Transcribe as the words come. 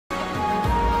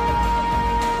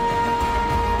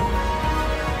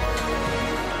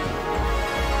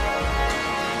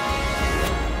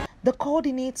The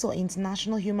coordinator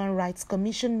International Human Rights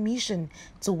Commission mission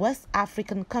to West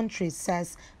African countries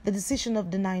says the decision of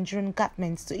the Nigerian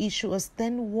government to issue a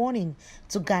stern warning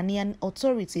to Ghanaian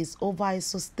authorities over a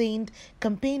sustained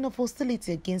campaign of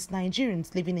hostility against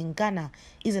Nigerians living in Ghana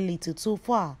is a little too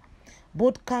far.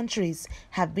 Both countries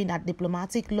have been at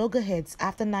diplomatic loggerheads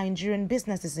after Nigerian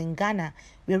businesses in Ghana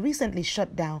were recently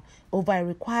shut down over a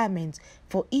requirement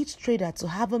for each trader to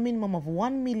have a minimum of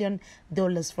 $1 million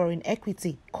foreign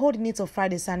equity. Coordinator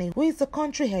Friday Sani, who is the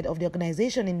country head of the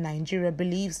organization in Nigeria,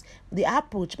 believes the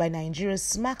approach by Nigeria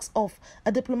smacks of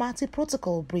a diplomatic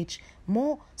protocol breach,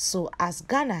 more so as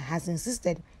Ghana has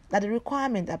insisted that the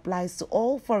requirement applies to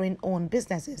all foreign-owned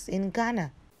businesses in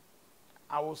Ghana.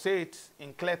 I will say it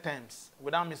in clear terms,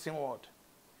 without missing word,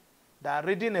 that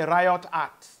reading a riot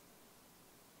act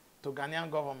to Ghanaian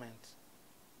government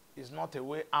is not a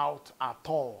way out at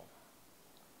all.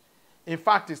 In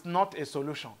fact, it's not a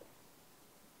solution.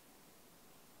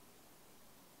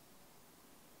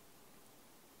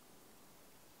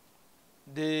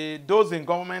 Those in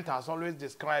government has always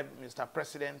described Mr.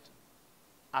 President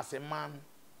as a man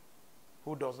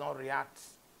who does not react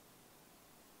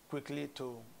quickly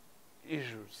to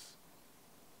issues.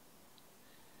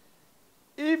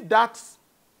 If that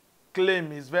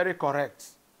claim is very correct,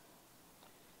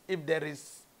 if there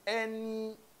is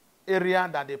any area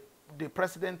that the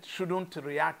president shouldn't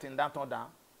react in that order,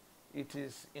 it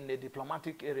is in the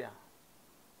diplomatic area.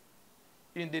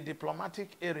 In the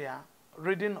diplomatic area,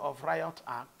 reading of riot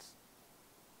act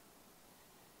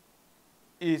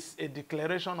is a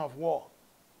declaration of war.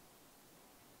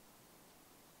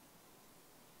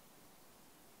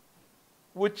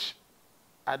 Which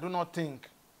I do not think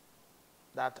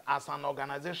that as an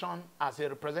organization, as a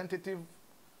representative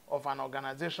of an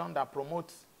organization that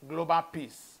promotes global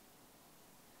peace,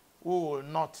 we will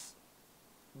not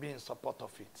be in support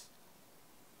of it.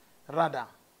 Rather,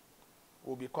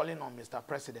 we'll be calling on Mr.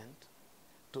 President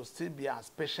to still be as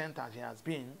patient as he has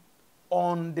been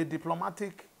on the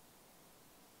diplomatic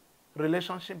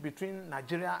relationship between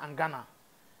Nigeria and Ghana.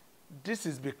 This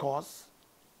is because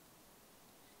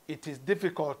it is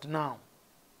difficult now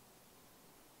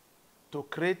to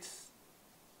create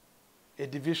a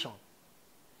division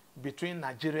between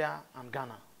Nigeria and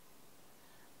Ghana.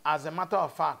 As a matter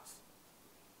of fact,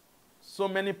 so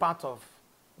many parts of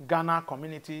Ghana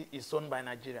community is owned by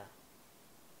Nigeria.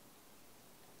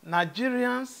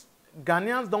 Ghanaians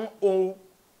don't own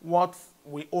what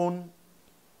we own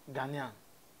Ghanaian.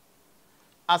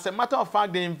 As a matter of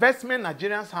fact, the investment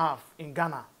Nigerians have in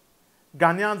Ghana,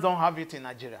 Ghanaians don't have it in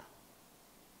Nigeria.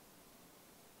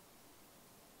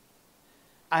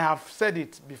 I have said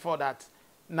it before that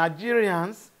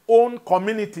Nigerians own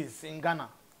communities in Ghana.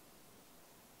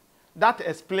 That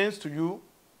explains to you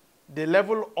the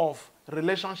level of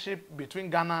relationship between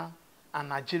Ghana and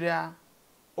Nigeria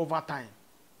over time.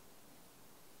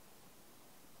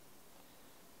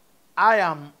 I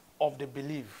am of the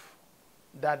belief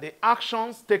that the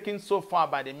actions taken so far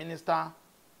by the Minister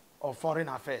of Foreign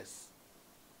Affairs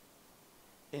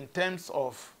in terms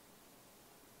of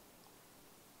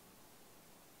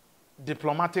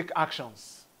diplomatic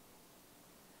actions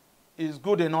is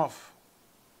good enough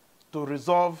to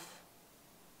resolve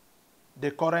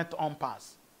the current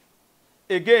impasse.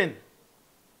 Again,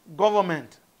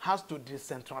 government has to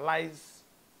decentralize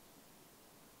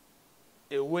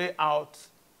a way out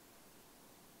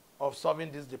of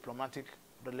solving this diplomatic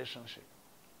relationship.